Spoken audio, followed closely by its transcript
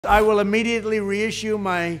I will immediately reissue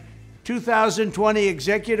my 2020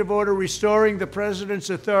 executive order restoring the president's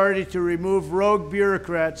authority to remove rogue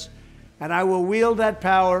bureaucrats, and I will wield that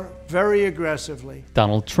power very aggressively.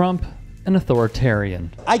 Donald Trump, an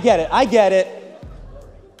authoritarian. I get it.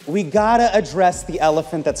 We gotta address the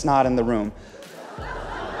elephant that's not in the room.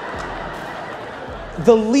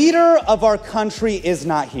 The leader of our country is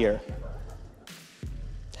not here.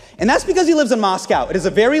 And that's because he lives in Moscow. It is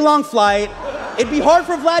a very long flight. It'd be hard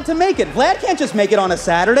for Vlad to make it. Vlad can't just make it on a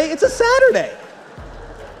Saturday. It's a Saturday.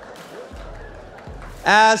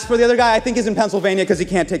 As for the other guy, I think he's in Pennsylvania because he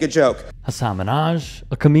can't take a joke. Hasan Minhaj,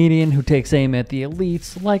 a comedian who takes aim at the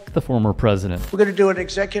elites like the former president. We're going to do an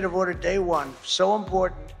executive order day one, so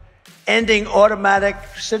important, ending automatic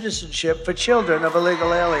citizenship for children of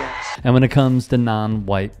illegal aliens. And when it comes to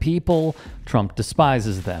non-white people, Trump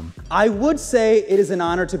despises them. I would say it is an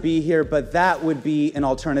honor to be here, but that would be an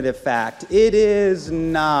alternative fact. It is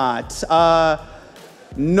not.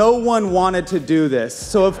 No one wanted to do this.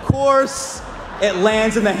 So of course, it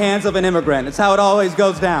lands in the hands of an immigrant. It's how it always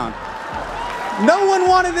goes down. No one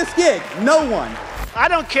wanted this gig. No one. I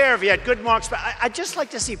don't care if you had good marks, but I'd just like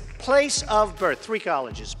to see place of birth. 3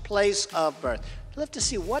 colleges, place of birth. I'd love to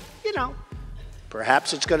see what,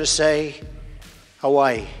 perhaps it's going to say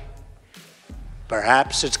Hawaii.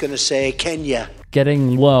 Perhaps it's going to say Kenya.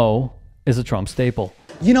 Getting low is a Trump staple.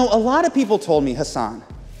 A lot of people told me, Hasan,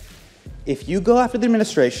 if you go after the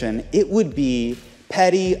administration, it would be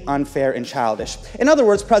petty, unfair, and childish. In other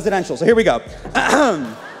words, presidential. So here we go.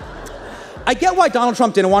 I get why Donald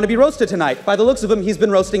Trump didn't want to be roasted tonight. By the looks of him, he's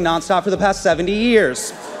been roasting nonstop for the past 70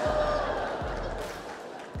 years.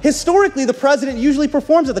 Historically, the president usually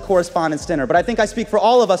performs at the Correspondents' Dinner, but I think I speak for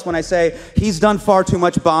all of us when I say he's done far too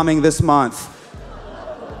much bombing this month.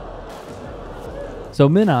 So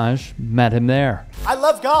Minhaj met him there. I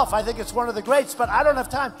love golf. I think it's one of the greats, but I don't have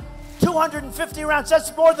time. 250 rounds,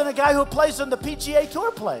 that's more than a guy who plays on the PGA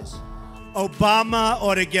Tour plays. Obama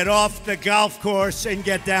ought to get off the golf course and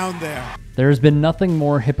get down there. There has been nothing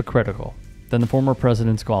more hypocritical than the former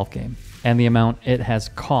president's golf game and the amount it has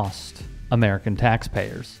cost American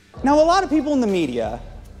taxpayers. Now, a lot of people in the media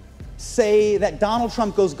say that Donald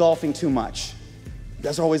Trump goes golfing too much. You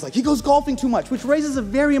guys are always like, he goes golfing too much, which raises a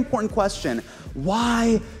very important question.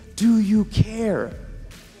 Why do you care?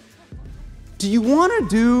 Do you want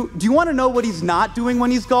to know what he's not doing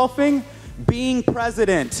when he's golfing? Being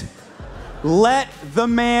president. Let the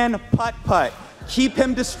man putt-putt. Keep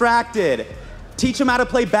him distracted. Teach him how to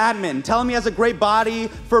play badminton. Tell him he has a great body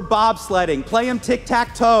for bobsledding. Play him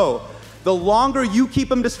tic-tac-toe. The longer you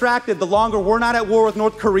keep him distracted, the longer we're not at war with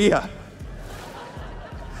North Korea.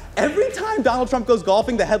 Every time Donald Trump goes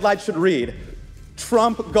golfing, the headline should read,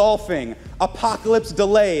 Trump golfing, apocalypse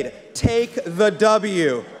delayed, take the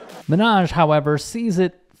W. Minhaj, however, sees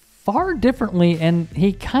it far differently, and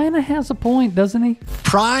he kind of has a point, doesn't he?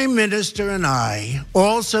 Prime Minister and I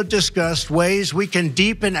also discussed ways we can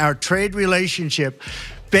deepen our trade relationship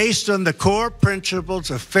based on the core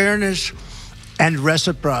principles of fairness and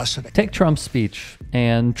reciprocity. Take Trump's speech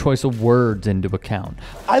and choice of words into account.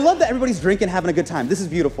 I love that everybody's drinking, having a good time. This is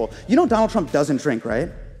beautiful. You know Donald Trump doesn't drink, right?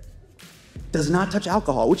 Does not touch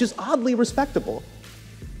alcohol, which is oddly respectable.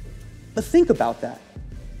 But think about that.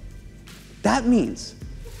 That means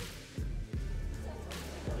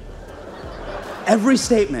every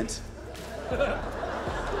statement,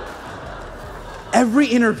 every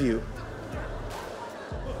interview,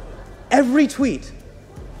 every tweet,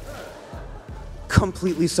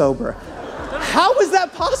 completely sober. How is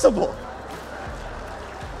that possible?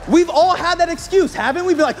 We've all had that excuse, haven't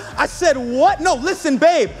we? Be like, I said what? No, listen,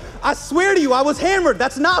 babe, I swear to you, I was hammered.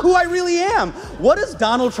 That's not who I really am. What does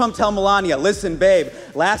Donald Trump tell Melania? Listen, babe,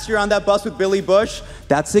 last year on that bus with Billy Bush,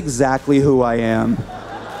 that's exactly who I am.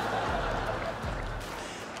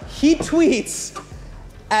 He tweets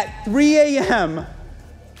at 3 a.m.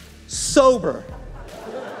 sober.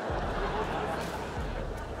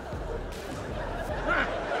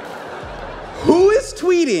 Who is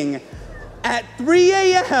tweeting at 3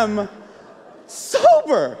 a.m.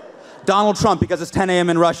 sober? Donald Trump, because it's 10 a.m.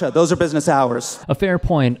 in Russia. Those are business hours. A fair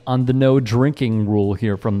point on the no drinking rule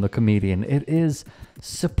here from the comedian. It is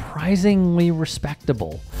surprisingly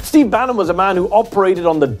respectable. Steve Bannon was a man who operated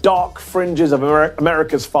on the dark fringes of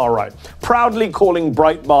America's far right, proudly calling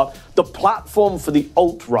Breitbart the platform for the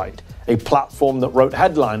alt-right, a platform that wrote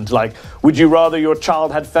headlines like, would you rather your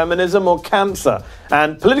child had feminism or cancer?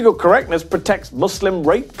 And political correctness protects Muslim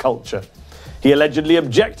rape culture. He allegedly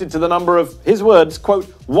objected to the number of, his words, quote,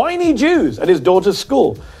 whiny Jews at his daughter's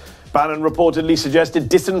school. Bannon reportedly suggested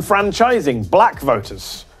disenfranchising black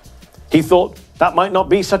voters. He thought that might not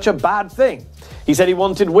be such a bad thing. He said he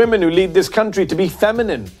wanted women who lead this country to be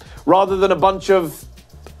feminine, rather than a bunch of,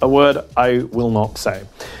 a word I will not say.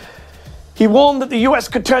 He warned that the US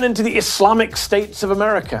could turn into the Islamic States of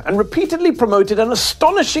America, and repeatedly promoted an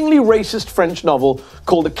astonishingly racist French novel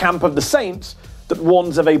called The Camp of the Saints that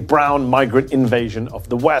warns of a brown migrant invasion of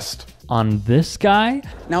the West. On this guy?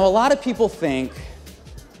 Now, a lot of people think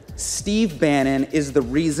Steve Bannon is the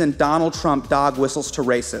reason Donald Trump dog whistles to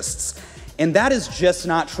racists. And that is just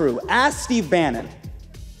not true. Ask Steve Bannon.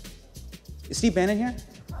 Is Steve Bannon here?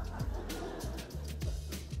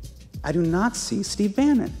 I do not see Steve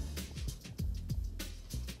Bannon.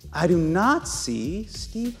 I do not see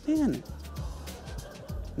Steve Bannon.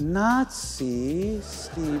 Not see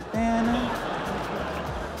Steve Bannon.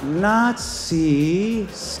 Not see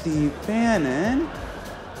Steve Bannon.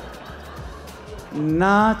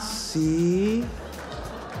 Not see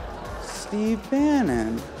Steve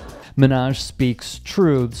Bannon. Minhaj speaks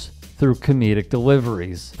truths through comedic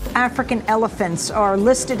deliveries. African elephants are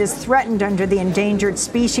listed as threatened under the Endangered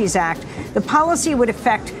Species Act. The policy would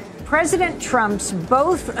affect President Trump's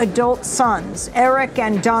both adult sons, Eric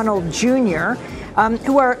and Donald Jr.,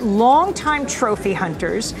 who are longtime trophy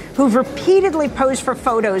hunters who've repeatedly posed for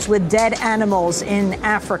photos with dead animals in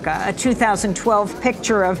Africa. A 2012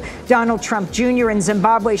 picture of Donald Trump Jr. in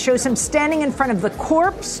Zimbabwe shows him standing in front of the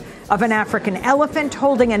corpse of an African elephant,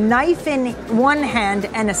 holding a knife in one hand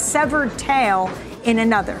and a severed tail in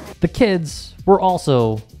another. The kids were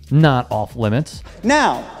also not off limits.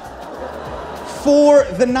 Now, for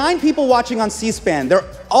the 9 people watching on C-SPAN, there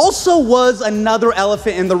also was another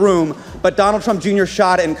elephant in the room, but Donald Trump Jr.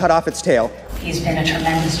 shot it and cut off its tail. He's been a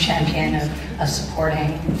tremendous champion of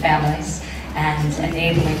supporting families and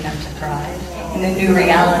enabling them to thrive in the new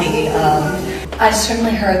reality of, I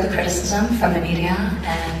certainly heard the criticism from the media,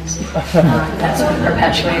 and that's been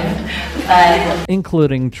perpetuated.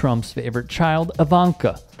 Including Trump's favorite child,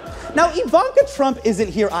 Ivanka. Now, Ivanka Trump isn't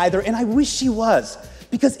here either, and I wish she was.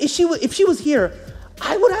 Because if she was here,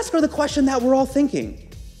 I would ask her the question that we're all thinking.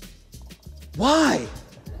 Why?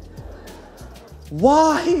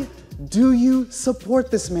 Why do you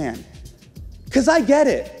support this man? Because I get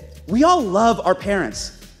it. We all love our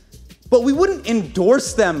parents, but we wouldn't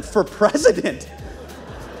endorse them for president.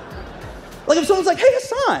 Like if someone's like, hey,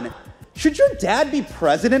 Hasan, should your dad be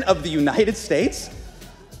president of the United States?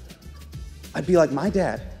 I'd be like, my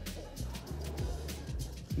dad?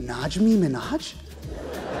 Najmi Minhaj?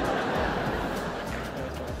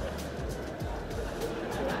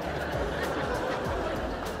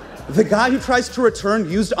 The guy who tries to return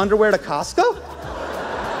used underwear to Costco?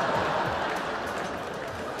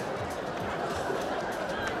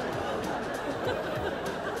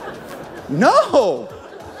 No!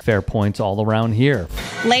 Fair points all around here.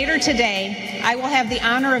 Later today, I will have the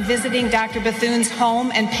honor of visiting Dr. Bethune's home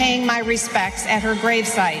and paying my respects at her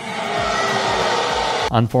gravesite.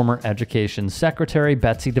 On former Education Secretary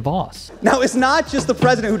Betsy DeVos. Now, it's not just the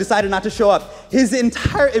president who decided not to show up. His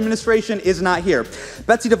entire administration is not here.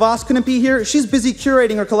 Betsy DeVos couldn't be here. She's busy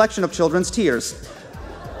curating her collection of children's tears.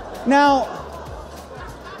 Now,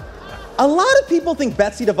 a lot of people think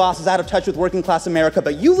Betsy DeVos is out of touch with working class America,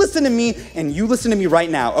 but you listen to me and you listen to me right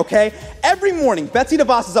now, okay? Every morning, Betsy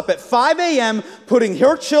DeVos is up at 5 a.m. putting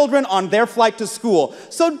her children on their flight to school.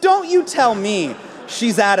 So don't you tell me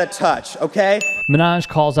she's out of touch, okay? Minhaj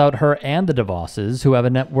calls out her and the DeVosses, who have a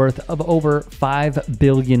net worth of over $5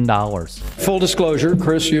 billion. Full disclosure,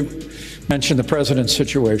 Chris, you mentioned the president's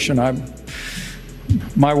situation.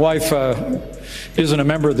 My wife isn't a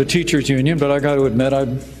member of the teachers union, but I got to admit,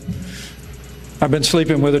 I've been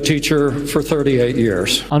sleeping with a teacher for 38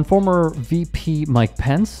 years. On former VP Mike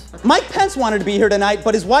Pence. Mike Pence wanted to be here tonight,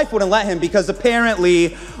 but his wife wouldn't let him because apparently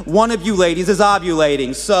one of you ladies is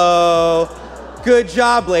ovulating. So, good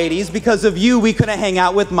job, ladies. Because of you, we couldn't hang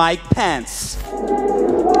out with Mike Pence.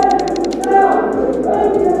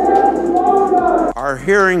 Our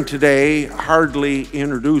hearing today hardly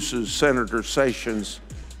introduces Senator Sessions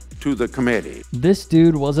to the committee. This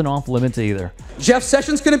dude wasn't off limits either. Jeff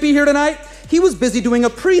Sessions couldn't be here tonight. He was busy doing a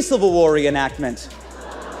pre-Civil War reenactment.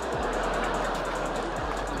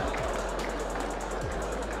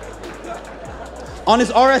 On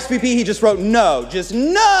his RSVP, he just wrote no, just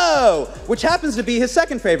no, which happens to be his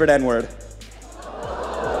second favorite N-word.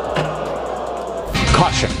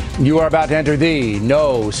 Caution, you are about to enter the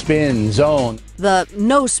no spin zone. The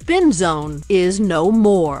no spin zone is no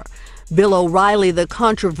more. Bill O'Reilly, the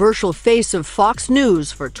controversial face of Fox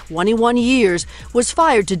News for 21 years, was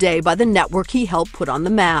fired today by the network he helped put on the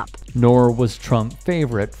map. Nor was Trump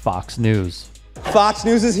favorite Fox News. Fox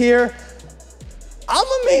News is here. I'm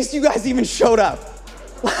amazed you guys even showed up.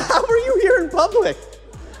 How are you here in public?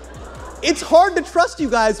 It's hard to trust you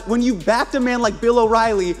guys when you backed a man like Bill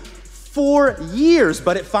O'Reilly for years,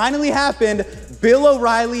 but it finally happened. Bill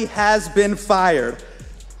O'Reilly has been fired.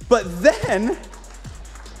 But then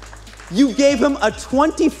you gave him a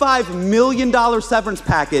 $25 million severance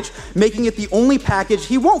package, making it the only package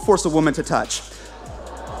he won't force a woman to touch.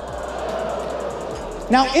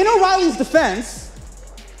 Now, in O'Reilly's defense,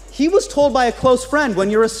 he was told by a close friend, when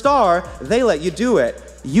you're a star, they let you do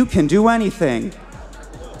it. You can do anything.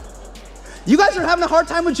 You guys are having a hard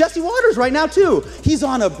time with Jesse Waters right now, too. He's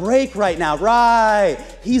on a break right now, right?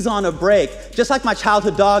 He's on a break. Just like my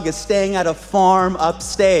childhood dog is staying at a farm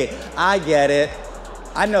upstate. I get it.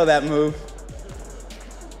 I know that move.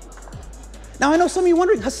 Now, I know some of you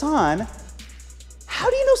wondering, Hasan, how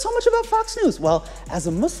do you know so much about Fox News? Well, as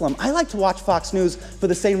a Muslim, I like to watch Fox News for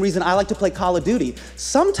the same reason I like to play Call of Duty.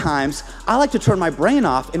 Sometimes, I like to turn my brain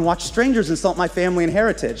off and watch strangers insult my family and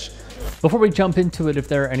heritage. Before we jump into it, if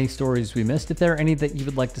there are any stories we missed, if there are any that you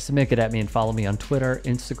would like to submit, get at me and follow me on Twitter,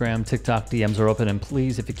 Instagram, TikTok. DMs are open, and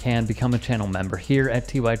please, if you can, become a channel member here at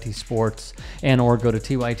TYT Sports or go to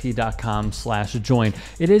tyt.com/join.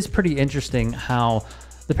 It is pretty interesting how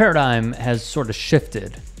the paradigm has sort of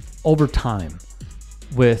shifted over time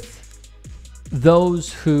with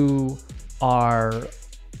those who are,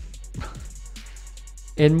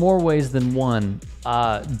 in more ways than one,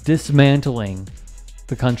 dismantling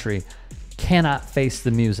the country, cannot face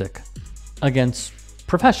the music against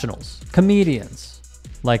professionals, comedians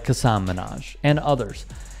like Hasan Minhaj and others.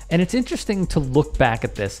 And it's interesting to look back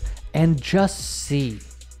at this and just see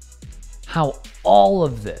how all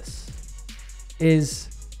of this is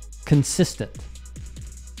consistent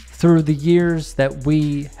through the years that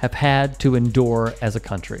we have had to endure as a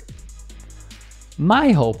country.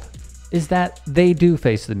 My hope is that they do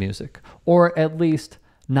face the music, or at least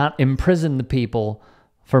not imprison the people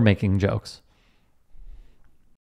for making jokes.